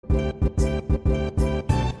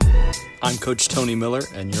I'm Coach Tony Miller,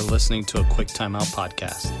 and you're listening to a Quick Timeout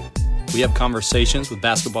podcast. We have conversations with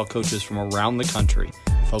basketball coaches from around the country,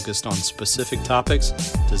 focused on specific topics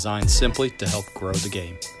designed simply to help grow the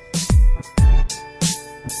game.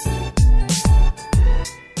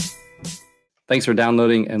 Thanks for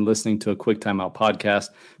downloading and listening to a Quick Timeout podcast.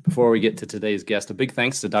 Before we get to today's guest, a big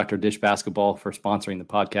thanks to Dr. Dish Basketball for sponsoring the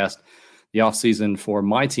podcast. The offseason for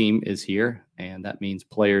my team is here, and that means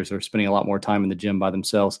players are spending a lot more time in the gym by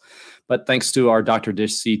themselves. But thanks to our Dr.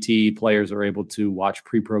 Dish CT, players are able to watch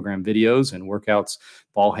pre-programmed videos and workouts,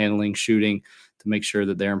 ball handling, shooting, to make sure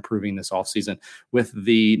that they're improving this offseason. With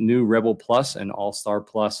the new Rebel Plus and All-Star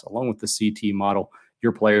Plus, along with the CT model,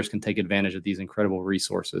 your players can take advantage of these incredible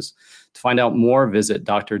resources. To find out more, visit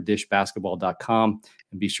drdishbasketball.com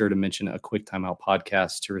and be sure to mention a Quick Timeout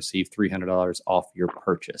podcast to receive $300 off your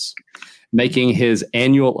purchase. Making his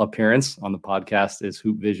annual appearance on the podcast is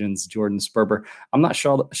Hoop Vision's Jordan Sperber. I'm not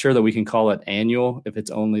sure that we can call it annual if it's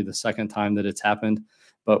only the second time that it's happened,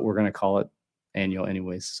 but we're going to call it annual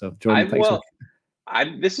anyways. So Jordan,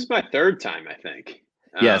 this is my third time, I think.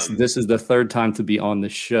 Yes, this is the third time to be on the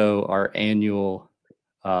show, our annual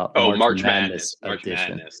March Madness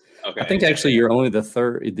edition. Madness. Okay. I think actually you're only the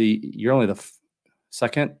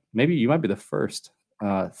second, maybe you might be the first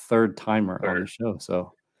third timer on the show.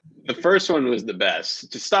 So the first one was the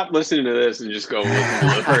best. Just stop listening to this and just go listen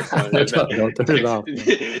to the first one. Don't turn it off.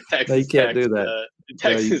 You can't do that.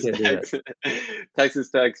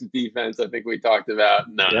 Texas Tech's defense, I think we talked about.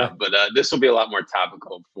 But this will be a lot more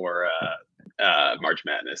topical for March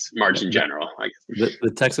Madness, March in general, I guess.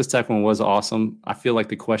 The Texas Tech one was awesome. I feel like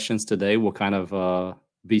the questions today will kind of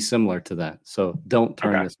be similar to that. So don't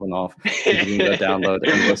turn this one off. You can go download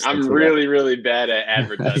and listen. I'm really bad at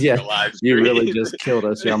advertising. Yeah, live you really just killed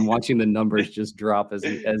us. I'm watching the numbers just drop as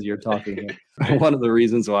you're talking here. One of the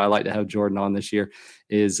reasons why I like to have Jordan on this year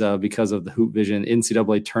is because of the Hoop Vision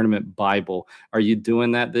NCAA Tournament Bible. Are you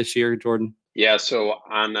doing that this year, Jordan? Yeah, so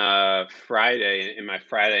on Friday, in my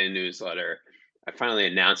Friday newsletter, I finally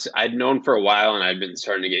announced it. I'd known for a while, and I'd been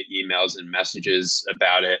starting to get emails and messages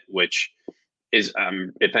about it, which is,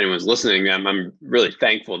 if anyone's listening, I'm really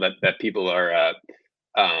thankful that people are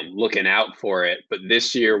looking out for it. But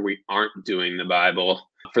this year, we aren't doing the Bible.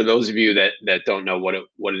 For those of you that don't know what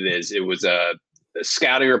it is, it was a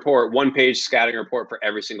scouting report, one-page scouting report for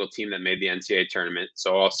every single team that made the NCAA tournament,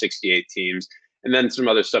 so all 68 teams. And then some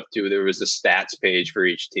other stuff too. There was a stats page for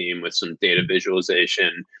each team with some data visualization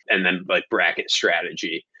and then like bracket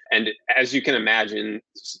strategy. And as you can imagine,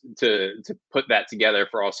 to put that together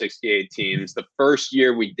for all 68 teams, the first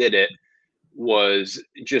year we did it was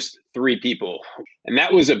just 3 people. And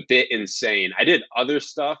that was a bit insane. I did other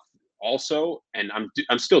stuff also, and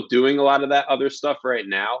I'm still doing a lot of that other stuff right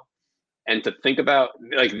now. And to think about,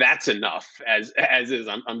 like, that's enough as is.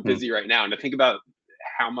 I'm busy right now. And to think about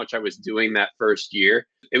how much I was doing that first year,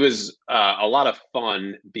 it was a lot of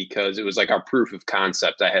fun because it was like our proof of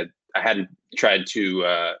concept. I hadn't tried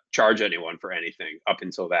to charge anyone for anything up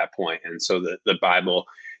until that point, and so the Bible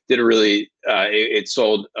did a really it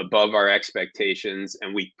sold above our expectations,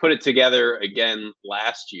 and we put it together again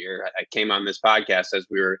last year. I came on this podcast as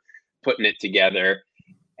we were putting it together,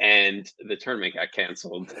 and the tournament got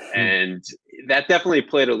canceled, and that definitely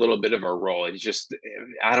played a little bit of a role. It's just,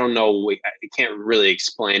 I don't know, I can't really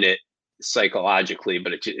explain it psychologically,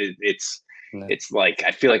 but it's like,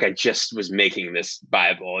 I feel like I just was making this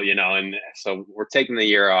Bible, and so we're taking the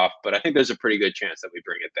year off, but I think there's a pretty good chance that we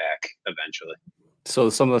bring it back eventually.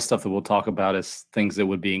 So some of the stuff that we'll talk about is things that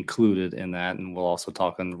would be included in that, and we'll also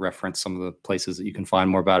talk and reference some of the places that you can find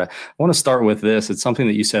more about it. I want to start with this. It's something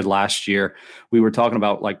that you said last year. We were talking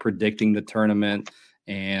about like predicting the tournament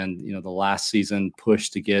and, the last season push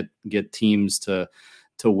to get teams to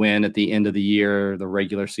win at the end of the year, the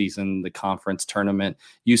regular season, the conference tournament.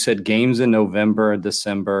 You said games in November and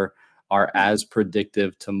December are as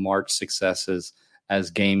predictive to March successes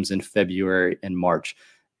as games in February and March.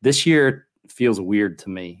 This year feels weird to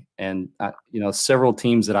me. And, several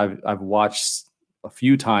teams that I've watched a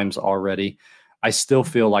few times already, I still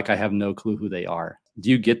feel like I have no clue who they are. Do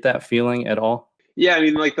you get that feeling at all? Yeah, I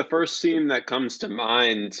mean, like the first team that comes to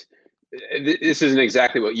mind, this isn't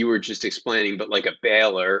exactly what you were just explaining, but like a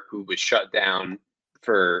Baylor who was shut down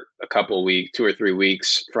for a couple of weeks, 2 or 3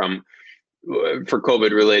 weeks for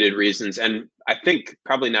COVID related reasons. And I think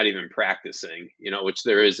probably not even practicing, which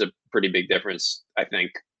there is a pretty big difference, I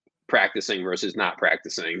think, practicing versus not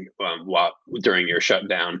practicing during your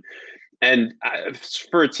shutdown. And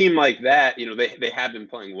for a team like that, they have been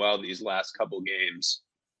playing well these last couple games,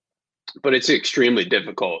 but it's extremely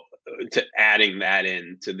difficult to adding that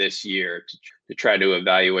in to this year to try to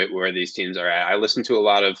evaluate where these teams are at. I listened to a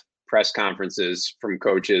lot of press conferences from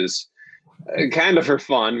coaches, kind of for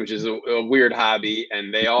fun, which is a weird hobby.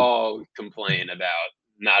 And they all complain about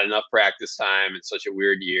not enough practice time and such a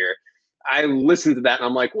weird year. I listened to that and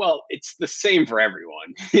I'm like, well, it's the same for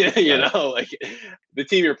everyone. Like the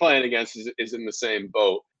team you're playing against is in the same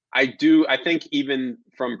boat. I think even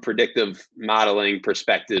from predictive modeling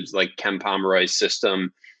perspectives, like Ken Pomeroy's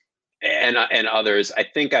system and others, I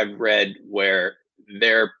think I've read where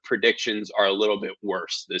their predictions are a little bit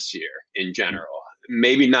worse this year in general.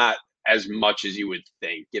 Maybe not as much as you would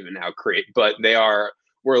think, given how but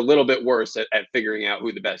we're a little bit worse at figuring out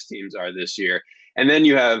who the best teams are this year. And then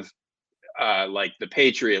you have like the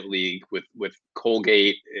Patriot League with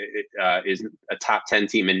Colgate is a top 10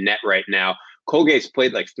 team in net right now. Colgate's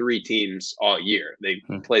played like 3 teams all year. They've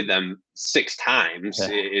played them 6 times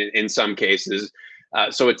in some cases.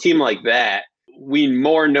 So a team like that, we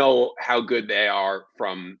more know how good they are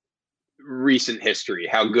from recent history.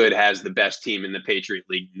 How good has the best team in the Patriot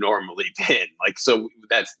League normally been? Like, so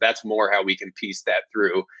that's more how we can piece that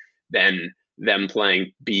through than them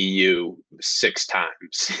playing BU 6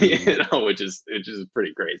 times, which is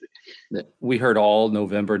pretty crazy. We heard all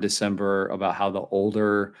November, December about how the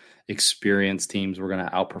older, experienced teams were going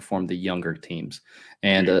to outperform the younger teams.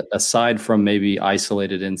 And aside from maybe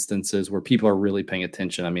isolated instances where people are really paying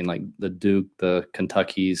attention, I mean, like the Duke, the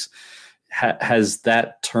Kentuckys, has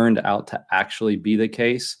that turned out to actually be the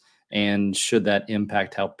case? And should that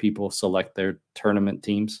impact how people select their tournament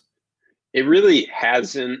teams? It really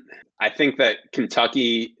hasn't. I think that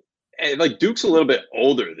Kentucky, like Duke's a little bit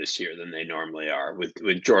older this year than they normally are with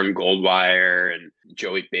Jordan Goldwire and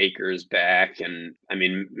Joey Baker's back. And I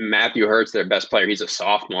mean, Matthew Hurt's their best player. He's a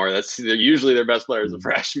sophomore. They're usually their best player is a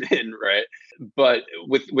freshman, right? But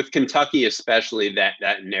with Kentucky, especially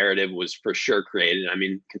that narrative was for sure created. I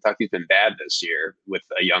mean, Kentucky's been bad this year with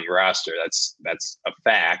a young roster. That's a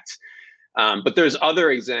fact. But there's other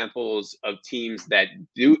examples of teams that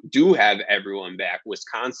do have everyone back.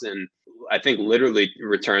 Wisconsin, I think, literally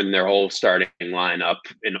returned their whole starting lineup,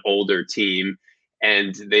 an older team,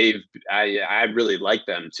 and I really like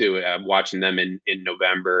them too. Watching them in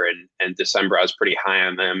November and December, I was pretty high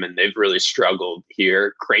on them, and they've really struggled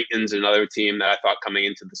here. Creighton's another team that I thought coming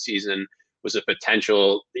into the season was a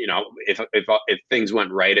potential, if things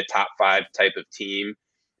went right, a top 5 type of team,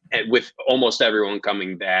 and with almost everyone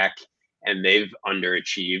coming back. And they've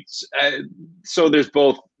underachieved. So there's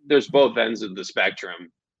both ends of the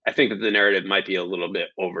spectrum. I think that the narrative might be a little bit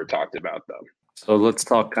over talked about, though. So let's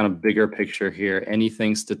talk kind of bigger picture here.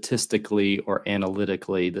 Anything statistically or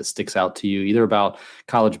analytically that sticks out to you, either about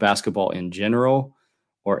college basketball in general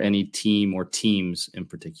or any team or teams in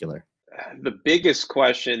particular? The biggest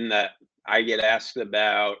question that I get asked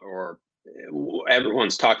about, or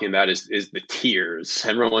everyone's talking about, is the tiers.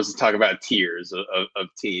 Everyone wants to talk about tiers of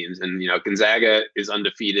teams, and Gonzaga is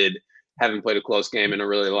undefeated, haven't played a close game in a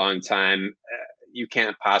really long time. You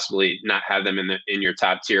can't possibly not have them in your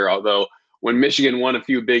top tier. Although when Michigan won a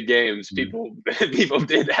few big games, people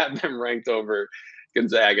did have them ranked over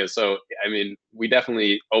Gonzaga. So I mean, we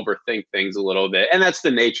definitely overthink things a little bit, and that's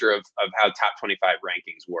the nature of how top 25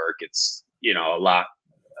 rankings work. It's a lot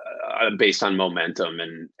based on momentum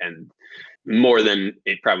and more than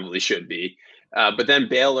it probably should be. But then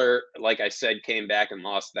Baylor, like I said, came back and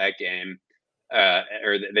lost that game,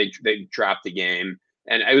 or they dropped the game.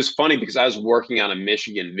 And it was funny because I was working on a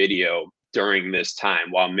Michigan video during this time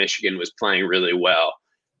while Michigan was playing really well.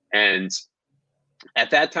 And at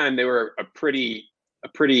that time, they were a pretty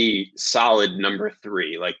solid number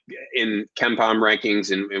 3, like in KenPom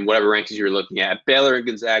rankings and whatever rankings you were looking at. Baylor and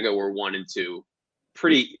Gonzaga were 1 and 2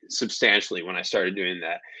 pretty substantially when I started doing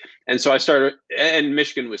that. And so and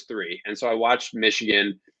Michigan was 3. And so I watched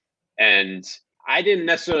Michigan, and I didn't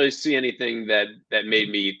necessarily see anything that made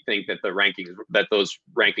me think that those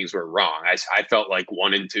rankings were wrong. I felt like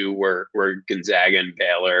 1 and 2 were Gonzaga and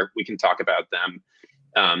Baylor. We can talk about them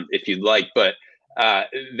if you'd like. But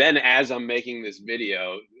then as I'm making this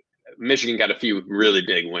video, Michigan got a few really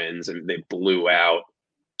big wins, and they blew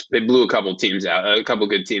a couple teams out, a couple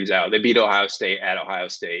good teams out. They beat Ohio State at Ohio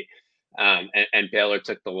State, and Baylor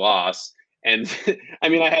took the loss. And I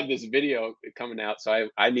mean, I have this video coming out, so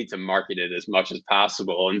I need to market it as much as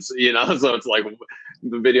possible. And so, so it's like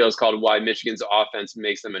the video is called "Why Michigan's Offense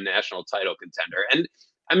Makes Them a National Title Contender." And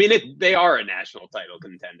I mean, they are a national title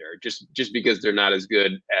contender, just because they're not as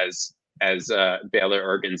good as Baylor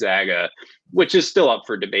or Gonzaga, which is still up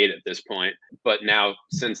for debate at this point. But now,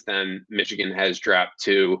 since then, Michigan has dropped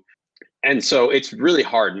 2. And so it's really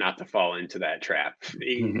hard not to fall into that trap,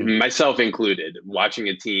 myself included, watching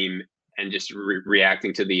a team and just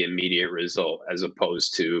reacting to the immediate result as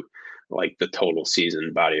opposed to like the total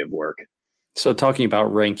season body of work. So talking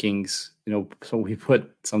about rankings, so we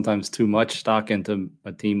put sometimes too much stock into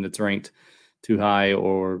a team that's ranked too high,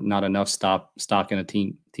 or not enough stock in a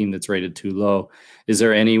team that's rated too low. Is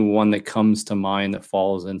there any one that comes to mind that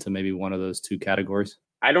falls into maybe one of those two categories?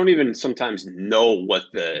 I don't even sometimes know what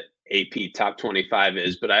the AP top 25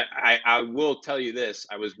 is, but I will tell you this.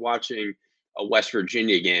 I was watching a West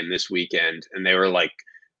Virginia game this weekend, and they were like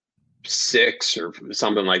 6 or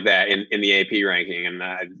something like that in the AP ranking. And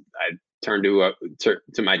I turned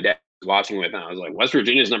to my dad watching with, and I was like, West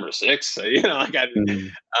Virginia's number 6. So,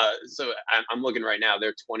 so I'm looking right now.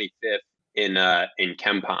 They're 25th in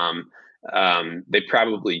KenPom. They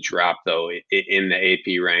probably dropped though in the AP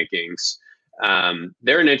rankings.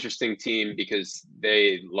 They're an interesting team because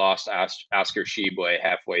they lost Oscar Sheboy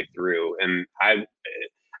halfway through, and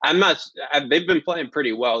they've been playing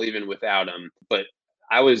pretty well even without him, but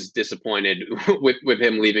I was disappointed with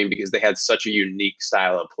him leaving because they had such a unique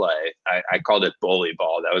style of play. I called it bully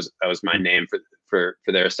ball. That was my name for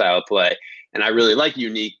their style of play, and I really like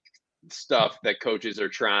unique stuff that coaches are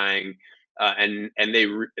trying. And they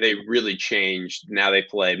really changed. Now they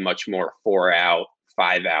play much more 4 out,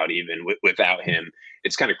 5 out, even without him.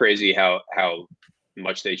 It's kind of crazy how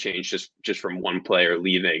much they changed just from one player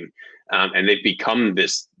leaving. And they've become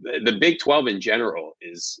the Big 12 in general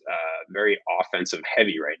is very offensive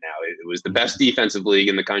heavy right now. It was the best defensive league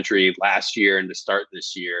in the country last year and to start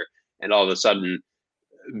this year. And all of a sudden,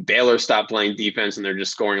 Baylor stopped playing defense and they're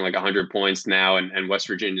just scoring like 100 points now. And West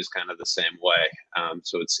Virginia is kind of the same way.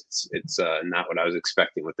 So it's not what I was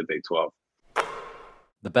expecting with the Big 12.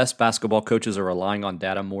 The best basketball coaches are relying on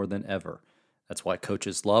data more than ever. That's why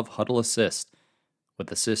coaches love Huddle Assist.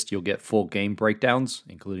 With Assist, you'll get full game breakdowns,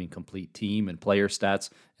 including complete team and player stats,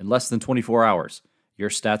 in less than 24 hours. Your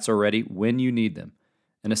stats are ready when you need them.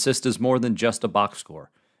 And Assist is more than just a box score.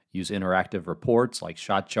 Use interactive reports like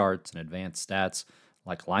shot charts and advanced stats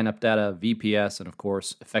like lineup data, VPS, and of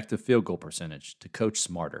course, effective field goal percentage to coach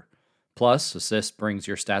smarter. Plus, Assist brings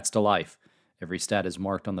your stats to life. Every stat is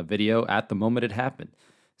marked on the video at the moment it happened.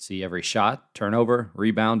 See every shot, turnover,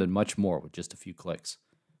 rebound, and much more with just a few clicks.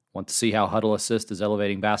 Want to see how Huddle Assist is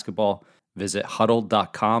elevating basketball? Visit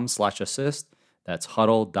huddle.com/assist. That's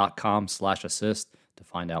huddle.com/assist to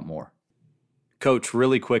find out more. Coach,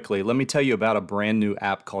 really quickly, let me tell you about a brand new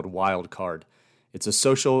app called Wildcard. It's a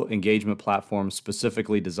social engagement platform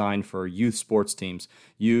specifically designed for youth sports teams.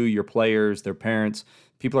 You, your players, their parents,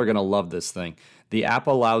 people are going to love this thing. The app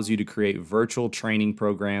allows you to create virtual training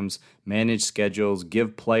programs, manage schedules,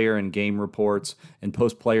 give player and game reports, and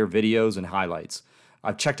post player videos and highlights.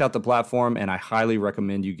 I've checked out the platform, and I highly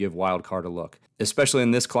recommend you give Wildcard a look. Especially in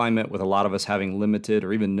this climate with a lot of us having limited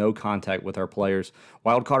or even no contact with our players,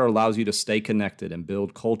 Wildcard allows you to stay connected and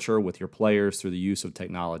build culture with your players through the use of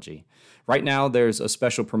technology. Right now, there's a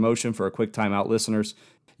special promotion for Quick Timeout listeners.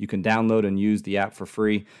 You can download and use the app for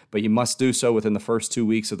free, but you must do so within the first 2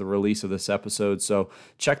 weeks of the release of this episode. So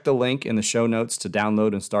check the link in the show notes to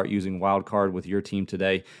download and start using Wildcard with your team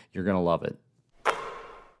today. You're going to love it.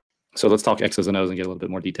 So let's talk X's and O's and get a little bit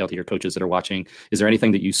more detail to your coaches that are watching. Is there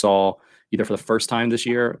anything that you saw either for the first time this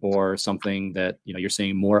year or something that you're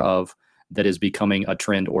seeing more of that is becoming a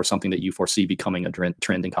trend or something that you foresee becoming a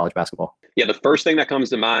trend in college basketball? Yeah, the first thing that comes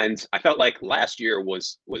to mind, I felt like last year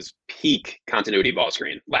was peak continuity ball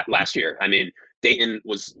screen last year. I mean, Dayton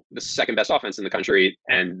was the second best offense in the country,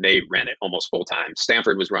 and they ran it almost full time.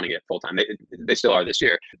 Stanford was running it full time. They still are this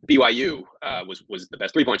year. BYU was the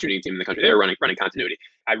best 3-point shooting team in the country. They were running continuity.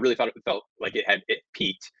 I really thought it felt like it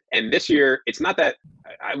peaked. And this year, it's not that.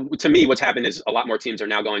 To me, what's happened is a lot more teams are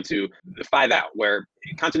now going to the 5 out, where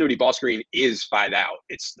continuity ball screen is 5 out.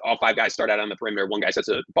 It's all 5 guys start out on the perimeter. One guy sets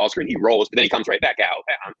a ball screen, he rolls, but then he comes right back out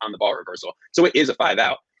on the ball reversal. So it is a 5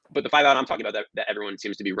 out. But the 5 out I'm talking about that everyone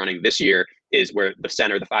seems to be running this year is where the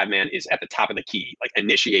center, the 5-man, is at the top of the key, like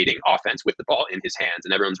initiating offense with the ball in his hands.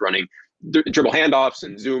 And everyone's running dribble handoffs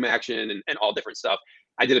and zoom action and all different stuff.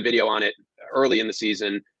 I did a video on it early in the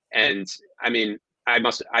season. And I mean, I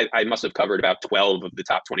must have covered about 12 of the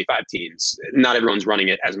top 25 teams. Not everyone's running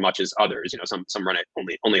it as much as others. Some run it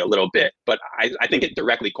only a little bit. But I think it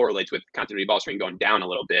directly correlates with continuity ball screen going down a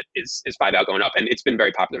little bit is 5 out going up. And it's been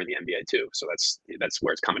very popular in the NBA too. So that's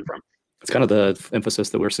where it's coming from. It's kind of the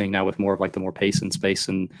emphasis that we're seeing now with more of like the more pace and space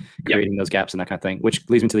and creating those gaps and that kind of thing, which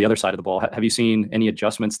leads me to the other side of the ball. Have you seen any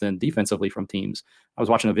adjustments then defensively from teams? I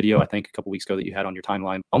was watching a video, I think a couple weeks ago that you had on your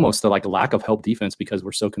timeline, almost the like lack of help defense because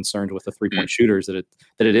we're so concerned with the 3-point shooters that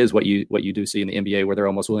it is what you do see in the NBA where they're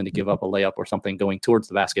almost willing to give up a layup or something going towards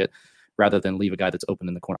the basket rather than leave a guy that's open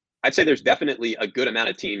in the corner? I'd say there's definitely a good amount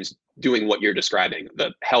of teams doing what you're describing.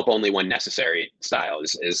 The help only when necessary style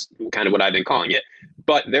is kind of what I've been calling it.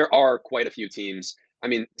 But there are quite a few teams. I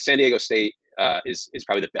mean, San Diego State is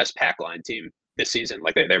probably the best pack line team this season.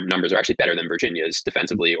 Like their numbers are actually better than Virginia's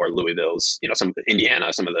defensively, or Louisville's, some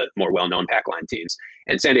Indiana, some of the more well-known pack line teams.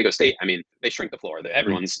 And San Diego State, I mean, they shrink the floor.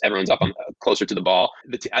 Everyone's up on closer to the ball.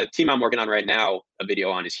 The team I'm working on right now, a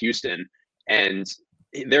video on, is Houston, and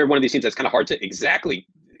they're one of these teams that's kind of hard to exactly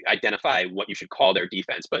identify what you should call their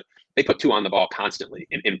defense, but they put 2 on the ball constantly.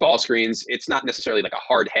 In ball screens, it's not necessarily like a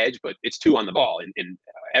hard hedge, but it's 2 on the ball in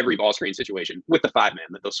every ball screen situation with the 5-man.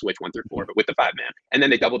 They'll switch 1 through 4, but with the 5-man. And then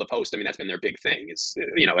they double the post. I mean, that's been their big thing. Is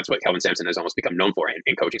that's what Kelvin Sampson has almost become known for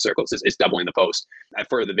in coaching circles, is doubling the post.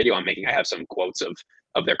 For the video I'm making, I have some quotes of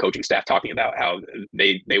their coaching staff talking about how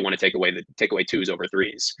they want to take away 2s over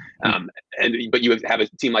 3s. But you have a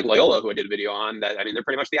team like Loyola, who I did a video on, that, I mean, they're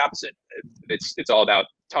pretty much the opposite. It's all about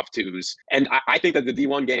tough 2s. And I think that the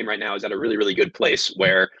D1 game right now is at a really, really good place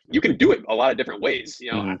where you can do it a lot of different ways.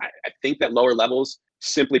 I think that lower levels,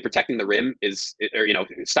 simply protecting the rim or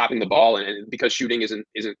stopping the ball, and because shooting isn't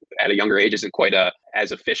at a younger age isn't quite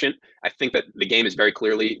as efficient. I think that the game is very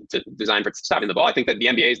clearly designed for stopping the ball. I think that the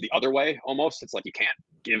NBA is the other way almost. It's like you can't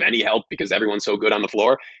give any help because everyone's so good on the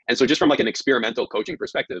floor. And so just from like an experimental coaching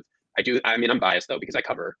perspective, I'm biased though, because I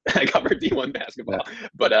cover D1 basketball,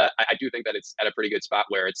 but I do think that it's at a pretty good spot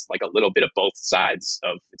where it's like a little bit of both sides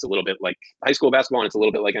of, it's a little bit like high school basketball and it's a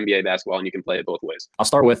little bit like NBA basketball, and you can play it both ways. I'll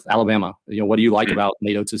start with Alabama. What do you like about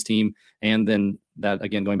Nate Oates' team? And then that,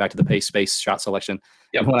 again, going back to the pace, space, shot selection.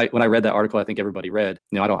 Yep. When I read that article, I think everybody read,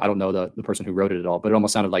 I don't know the person who wrote it at all, but it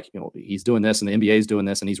almost sounded like, he's doing this and the NBA is doing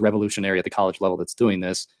this and he's revolutionary at the college level that's doing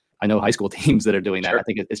this. I know high school teams that are doing that. Sure. I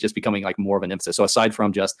think it's just becoming like more of an emphasis. So aside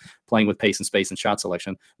from just playing with pace and space and shot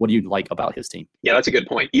selection, what do you like about his team? Yeah, that's a good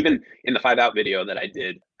point. Even in the 5-out video that I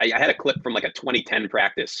did, I had a clip from like a 2010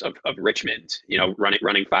 practice of Richmond,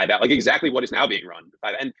 running 5-out, like exactly what is now being run.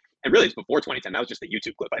 And really it's before 2010. That was just a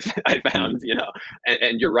YouTube clip I found,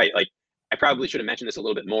 and you're right. Like, I probably should have mentioned this a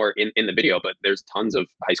little bit more in the video, but there's tons of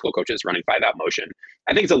high school coaches running 5-out motion.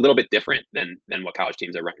 I think it's a little bit different than what college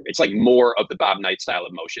teams are running. It's like more of the Bob Knight style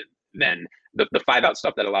of motion than the 5-out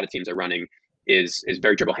stuff that a lot of teams are running is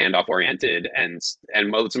very dribble handoff oriented and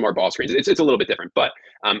some more ball screens. It's a little bit different, but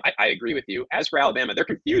I agree with you. As for Alabama, they're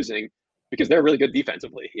confusing because they're really good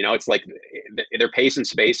defensively. It's like their pace and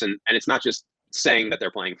space, and it's not just saying that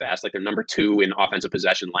they're playing fast. Like, they're number 2 in offensive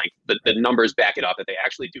possession length. The numbers back it up that they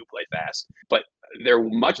actually do play fast, but they're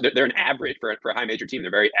an average for a high major team. They're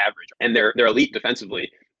very average, and they're elite defensively.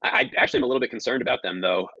 I actually am a little bit concerned about them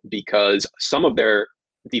though, because some of their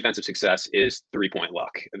defensive success is 3-point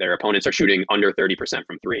luck. Their opponents are shooting under 30%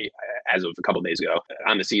 from 3 as of a couple of days ago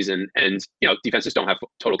on the season. And, defenses don't have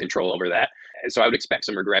total control over that. So I would expect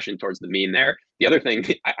some regression towards the mean there. The other thing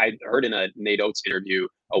I heard in a Nate Oates interview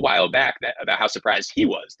a while back about how surprised he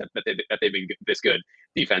was that they've been this good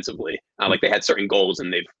defensively. Like, they had certain goals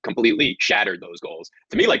and they've completely shattered those goals.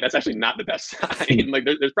 To me, like, that's actually not the best sign. Like,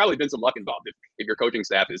 there's probably been some luck involved if your coaching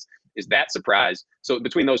staff is that surprised. So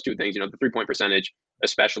between those two things, the 3-point percentage,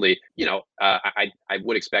 especially, I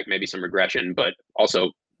would expect maybe some regression, but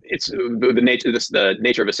also it's the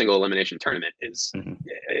nature of a single elimination tournament is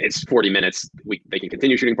it's 40 minutes. They can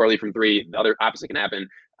continue shooting poorly from 3. The other opposite can happen.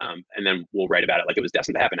 And then we'll write about it like it was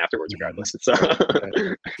destined to happen afterwards, regardless. So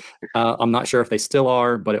I'm not sure if they still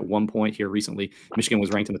are, but at one point here recently, Michigan was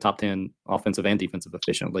ranked in the top 10 offensive and defensive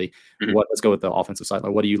efficiently. Let's go with the offensive side.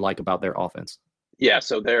 Like, what do you like about their offense? Yeah,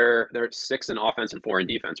 so they're 6 in offense and 4 in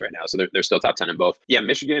defense right now. So they're still top 10 in both. Yeah,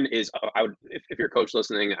 Michigan is. I would, if you're a coach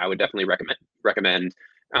listening, I would definitely recommend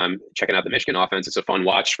checking out the Michigan offense. It's a fun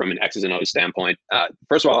watch from an X's and O's standpoint.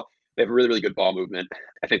 First of all, they have a really, really good ball movement.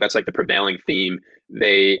 I think that's like the prevailing theme.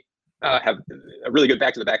 They have a really good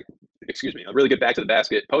back to the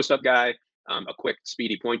basket post up guy, a quick,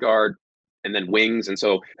 speedy point guard, and then wings. And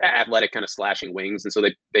so athletic kind of slashing wings. And so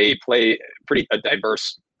they play a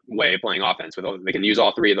diverse way of playing offense. They can use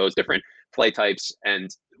all 3 of those different play types. And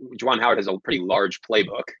Juwan Howard has a pretty large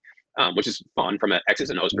playbook, which is fun from an X's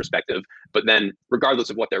and O's perspective. But then regardless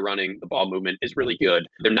of what they're running, the ball movement is really good.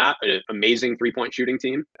 They're not an amazing 3-point shooting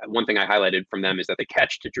team. One thing I highlighted from them is that they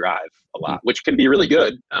catch to drive a lot, which can be really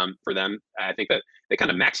good for them. I think that they kind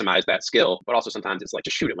of maximize that skill, but also sometimes it's like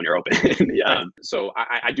just shoot it when you're open. So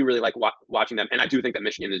I do really like watching them. And I do think that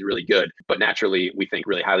Michigan is really good, but naturally we think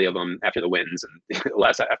really highly of them after the wins and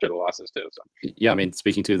less after the losses too. So. Yeah, I mean,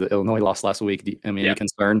 speaking to the Illinois loss last week, any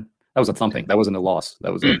concern? That was a thumping. That wasn't a loss.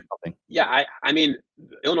 That was a thumping. Yeah, I mean,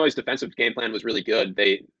 Illinois' defensive game plan was really good.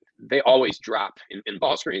 they always drop in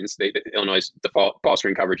ball screens. Illinois' default ball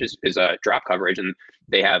screen coverage is drop coverage, and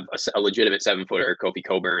they have a legitimate 7-footer, Kofi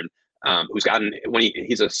Coburn, who's gotten, when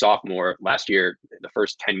he's a sophomore last year, the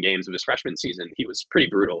first 10 games of his freshman season, he was pretty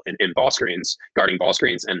brutal in ball screens, guarding ball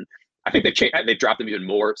screens. And I think they've dropped him even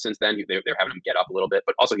more since then. They're having him get up a little bit,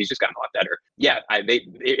 but also he's just gotten a lot better. Yeah,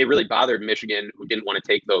 it really bothered Michigan, who didn't want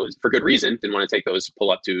to take those, for good reason, didn't want to take those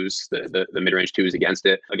pull-up twos, the mid-range twos against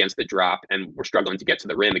the drop, and we're struggling to get to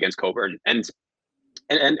the rim against Coburn and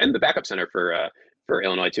the backup center for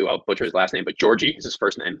Illinois too. I'll butcher his last name, but Georgie is his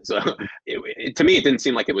first name. So to me, it didn't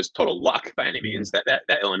seem like it was total luck by any means that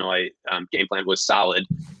Illinois game plan was solid.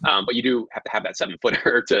 But you do have to have that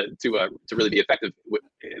 7-footer to really be effective with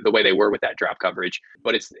the way they were with that drop coverage.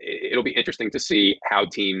 But it'll be interesting to see how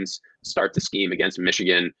teams start to scheme against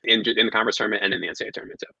Michigan in the conference tournament and in the NCAA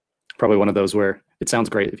tournament too. Probably one of those where it sounds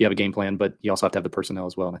great if you have a game plan, but you also have to have the personnel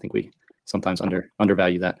as well. And I think we sometimes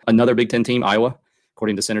undervalue that. Another Big Ten team, Iowa.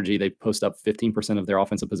 According to Synergy, they post up 15% of their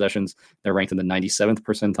offensive possessions. They're ranked in the 97th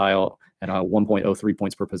percentile at 1.03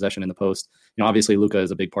 points per possession in the post. Obviously Luka is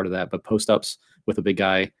a big part of that, but post ups with a big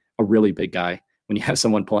guy, a really big guy. When you have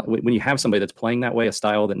somebody that's playing that way, a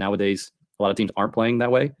style that nowadays a lot of teams aren't playing that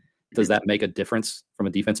way, does that make a difference from a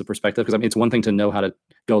defensive perspective? Because it's one thing to know how to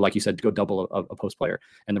go, like you said, to go double a post player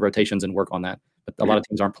and the rotations and work on that. But a lot of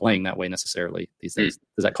teams aren't playing that way necessarily these days.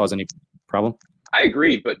 Does that cause any problem? I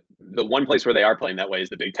agree, but the one place where they are playing that way is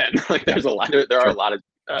the Big Ten. Like there are a lot of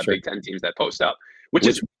Big Ten teams that post up, which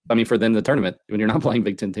is, for them, the tournament when you're not playing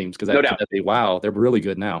Big Ten teams, because no doubt, wow, they're really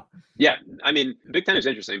good now. Yeah, Big Ten is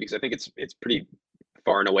interesting because I think it's pretty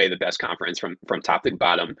far and away the best conference from top to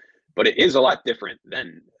bottom, but it is a lot different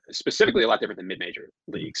than mid-major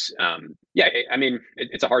leagues.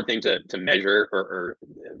 It's a hard thing to measure or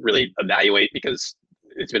really evaluate because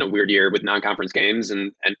it's been a weird year with non-conference games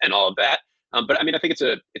and all of that. But I think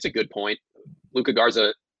it's a good point. Luka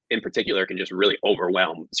Garza in particular can just really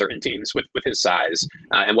overwhelm certain teams with his size.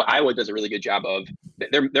 And what Iowa does a really good job of,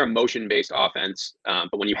 they're a motion-based offense,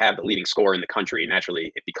 but when you have the leading scorer in the country,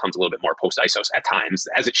 naturally it becomes a little bit more post-isos at times,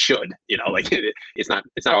 as it should. It's not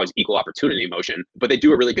always equal opportunity motion, but they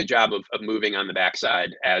do a really good job of moving on the backside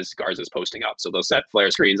as Garza's posting up. So they'll set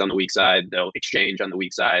flare screens on the weak side, they'll exchange on the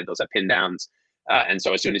weak side, they'll set pin downs. And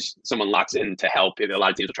so as soon as someone locks in to help, a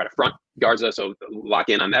lot of teams will try to front Garza, so lock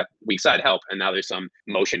in on that weak side help. And now there's some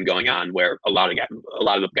motion going on where a lot of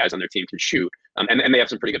the guys on their team can shoot. And they have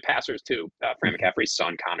some pretty good passers too. Fran McCaffrey's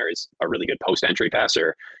son, Connor, is a really good post-entry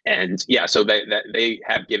passer. And yeah, so they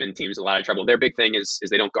have given teams a lot of trouble. Their big thing is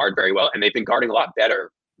they don't guard very well, and they've been guarding a lot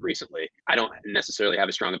better recently. I don't necessarily have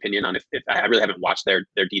a strong opinion on if I really haven't watched their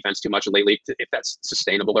defense too much lately, if that's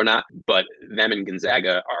sustainable or not. But them and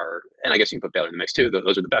Gonzaga are, and I guess you can put Baylor in the mix too.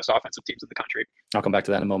 Those are the best offensive teams in the country. I'll come back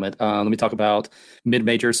to that in a moment. Let me talk about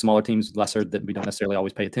mid-majors, smaller teams, lesser that we don't necessarily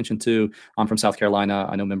always pay attention to. I'm from South Carolina.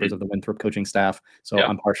 I know members of the Winthrop coaching staff, so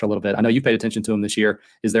I'm partial a little bit. I know you paid attention to them this year.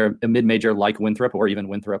 Is there a mid-major like Winthrop or even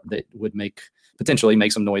Winthrop that would potentially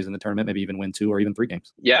make some noise in the tournament, maybe even win 2 or even 3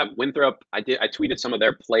 games? Yeah, Winthrop, I tweeted some of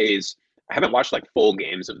their plays. I haven't watched full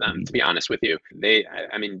games of them, to be honest with you.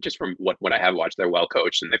 Just from what I have watched, they're well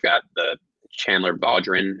coached, and they've got the Chandler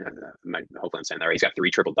Baudrin. Hopefully I'm saying that right. He's got 3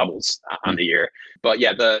 triple doubles on the year. But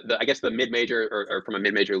yeah, I guess the mid-major or from a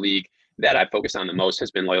mid-major league that I've focused on the most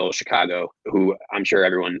has been Loyola Chicago, who I'm sure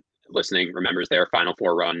everyone listening remembers their Final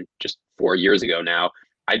Four run just 4 years ago now.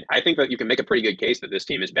 I think that you can make a pretty good case that this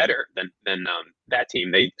team is better than that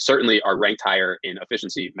team. They certainly are ranked higher in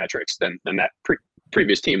efficiency metrics than that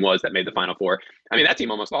previous team was that made the Final Four. That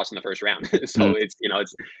team almost lost in the first round. So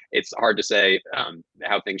it's hard to say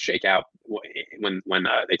how things shake out when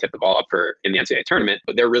they tip the ball up in the NCAA tournament.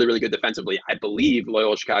 But they're really, really good defensively. I believe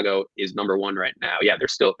Loyola Chicago is number 1 right now. Yeah, they're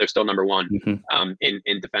still number 1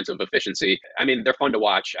 in defensive efficiency. They're fun to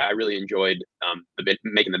watch. I really enjoyed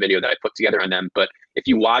making the video that I put together on them. But if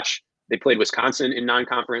you watch, they played Wisconsin in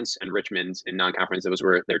non-conference and Richmond in non-conference. Those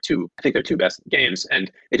were their 2 best games. And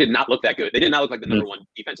it did not look that good. They did not look like the number 1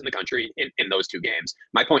 defense in the country in those 2 games.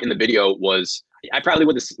 My point in the video was I probably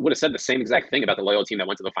would have said the same exact thing about the Loyola team that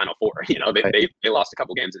went to the Final Four. They lost a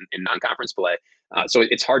couple games in non-conference play. So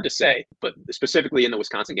it's hard to say. But specifically in the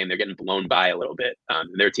Wisconsin game, they're getting blown by a little bit.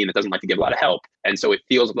 They're a team that doesn't like to give a lot of help. And so it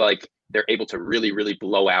feels like they're able to really, really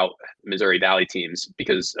blow out Missouri Valley teams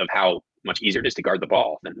because of how much easier it is to guard the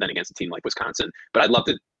ball than against a team like Wisconsin. But I'd love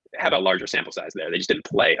to have a larger sample size there. They just didn't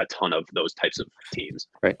play a ton of those types of teams.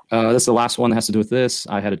 Right. This is the last one that has to do with this.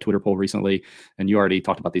 I had a Twitter poll recently, and you already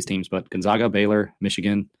talked about these teams, but Gonzaga, Baylor,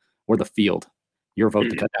 Michigan, or the field. Your vote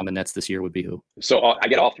to cut down the nets this year would be who? So I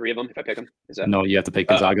get all 3 of them if I pick them? No, you have to pick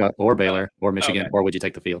Gonzaga or Baylor or Michigan, or would you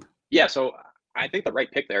take the field? Yeah, so I think the right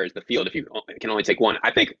pick there is the field. If you can only take one,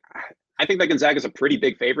 I think that Gonzaga is a pretty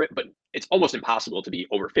big favorite, but it's almost impossible to be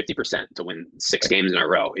over 50% to win 6 games in a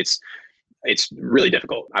row. It's really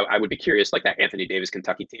difficult. I would be curious, like that Anthony Davis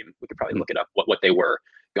Kentucky team. We could probably look it up what they were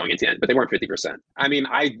going into the end, but they weren't 50%. I mean,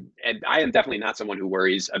 I am definitely not someone who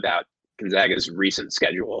worries about Gonzaga's recent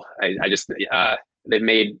schedule. I just they've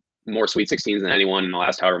made more Sweet 16s than anyone in the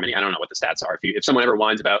last however many. I don't know what the stats are. If someone ever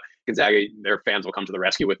whines about Gonzaga, their fans will come to the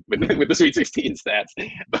rescue with the Sweet 16 stats.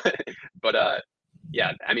 But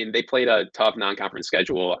yeah, I mean, they played a tough non-conference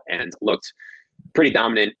schedule and looked pretty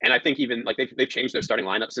dominant. And I think even like they've changed their starting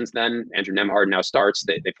lineup since then. Andrew Nembhard now starts.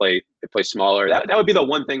 They play smaller. That would be the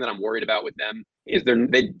one thing that I'm worried about with them is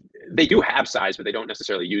they do have size, but they don't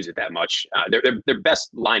necessarily use it that much. Their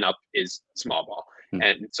best lineup is small ball.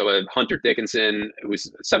 And so a Hunter Dickinson, who's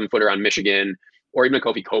a 7-footer on Michigan, or even a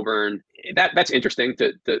Kofi Coburn, that's interesting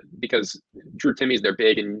because Drew Timmy's their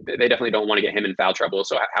big, and they definitely don't want to get him in foul trouble.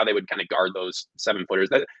 So how they would kind of guard those 7-footers,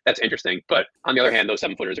 that's interesting. But on the other hand, those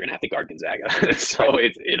 7-footers are going to have to guard Gonzaga, so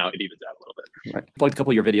it evens out a little bit. Right. I've liked a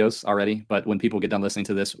couple of your videos already, but when people get done listening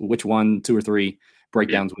to this, which 1, 2, or 3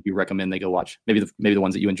 breakdowns would you recommend they go watch? Maybe the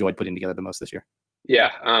ones that you enjoyed putting together the most this year.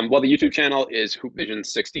 Yeah. Well, the YouTube channel is Hoop Vision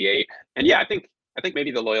 68, and yeah, I think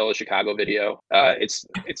maybe the Loyola Chicago video. I think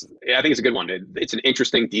it's a good one. It's an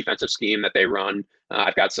interesting defensive scheme that they run.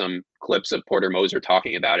 I've got some clips of Porter Moser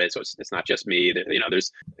talking about it, so it's not just me.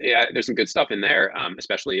 There's some good stuff in there,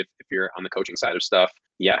 especially if you're on the coaching side of stuff.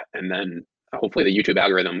 Yeah, and then hopefully the YouTube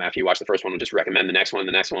algorithm, after you watch the first one, will just recommend the next one,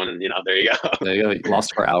 and there you go. There you go.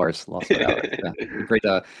 Lost for hours. Yeah.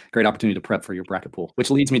 Great opportunity to prep for your bracket pool,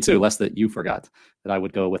 which leads me to, lest that you forgot that I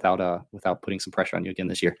would go without putting some pressure on you again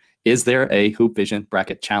this year. Is there a Hoop Vision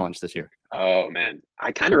bracket challenge this year? Oh man,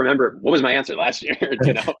 I kind of remember what was my answer last year.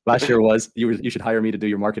 Last year was you should hire me to do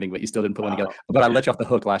your marketing, but you still didn't put one together. But I let you off the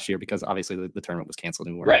hook last year because obviously the tournament was canceled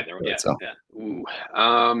and we weren't. Right. Yeah. So. Yeah. Ooh.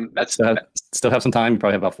 That's still have some time. You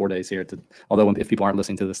probably have about 4 days here although if people aren't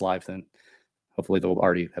listening to this live, then hopefully there will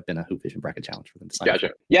already have been a Hoop Vision bracket challenge for them to sign up.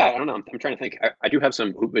 Gotcha. Yeah, I don't know. I'm trying to think. I do have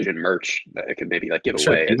some Hoop Vision merch that I could maybe give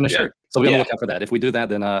away. Sure. So we'll look out for that. If we do that,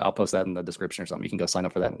 then I'll post that in the description or something. You can go sign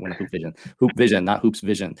up for that and win a Hoop Vision. Hoop Vision, not Hoops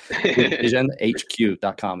Vision.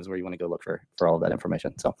 HoopVisionHQ.com is where you want to go look for all of that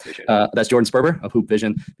information. So that's Jordan Sperber of Hoop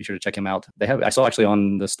Vision. Be sure to check him out. I saw actually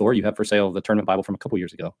on the store you have for sale the Tournament Bible from a couple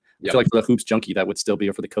years ago. Yep. I feel like for the Hoops junkie, that would still be,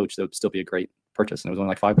 or for the coach, that would still be a great purchase. And it was only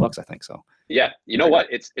like $5, I think. So yeah, you know what?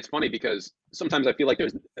 It's funny because sometimes I feel like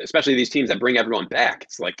there's, especially these teams that bring everyone back.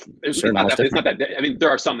 It's like it's not that. I mean, there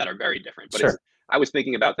are some that are very different, but I was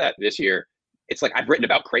thinking about that this year. It's like I've written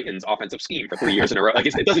about Creighton's offensive scheme for 3 years in a row. Like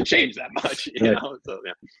it doesn't change that much, you know. So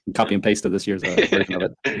yeah, copy and paste of this year's version of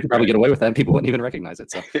it. You probably get away with that, and people wouldn't even recognize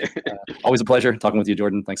it. So, always a pleasure talking with you,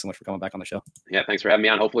 Jordan. Thanks so much for coming back on the show. Yeah, thanks for having me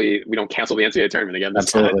on. Hopefully, we don't cancel the NCAA tournament again.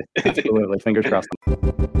 Absolutely. Fingers crossed.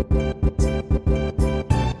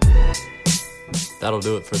 That'll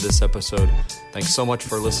do it for this episode. Thanks so much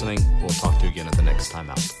for listening. We'll talk to you again at the next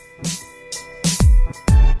time out.